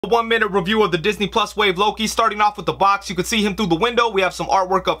1-minute review of the Disney Plus Wave Loki. Starting off with the box, you can see him through the window. We have some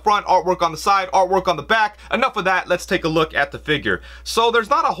artwork up front, artwork on the side, artwork on the back. Enough of that, let's take a look at the figure. So there's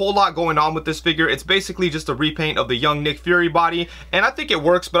not a whole lot going on with this figure. It's basically just a repaint of the young Nick Fury body, and I think it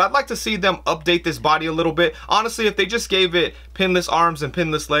works, but I'd like to see them update this body a little bit. Honestly, if they just gave it pinless arms and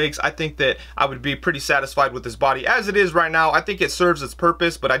pinless legs, I think that I would be pretty satisfied with this body. As it is right now, I think it serves its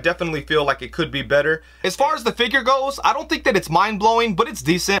purpose, but I definitely feel like it could be better. As far as the figure goes, I don't think that it's mind-blowing, but it's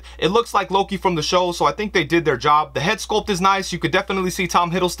decent. It looks like Loki from the show, so I think they did their job. The head sculpt is nice. You could definitely see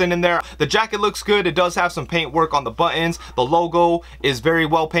Tom Hiddleston in there. The jacket looks good. It does have some paint work on the buttons. The logo is very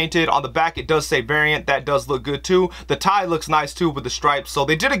well painted. On the back, it does say variant. That does look good too. The tie looks nice too with the stripes. So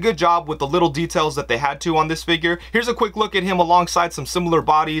they did a good job with the little details that they had to on this figure. Here's a quick look at him alongside some similar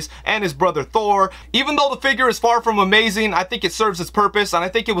bodies and his brother Thor. Even though the figure is far from amazing, I think it serves its purpose, and I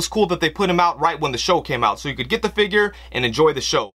think it was cool that they put him out right when the show came out, so you could get the figure and enjoy the show.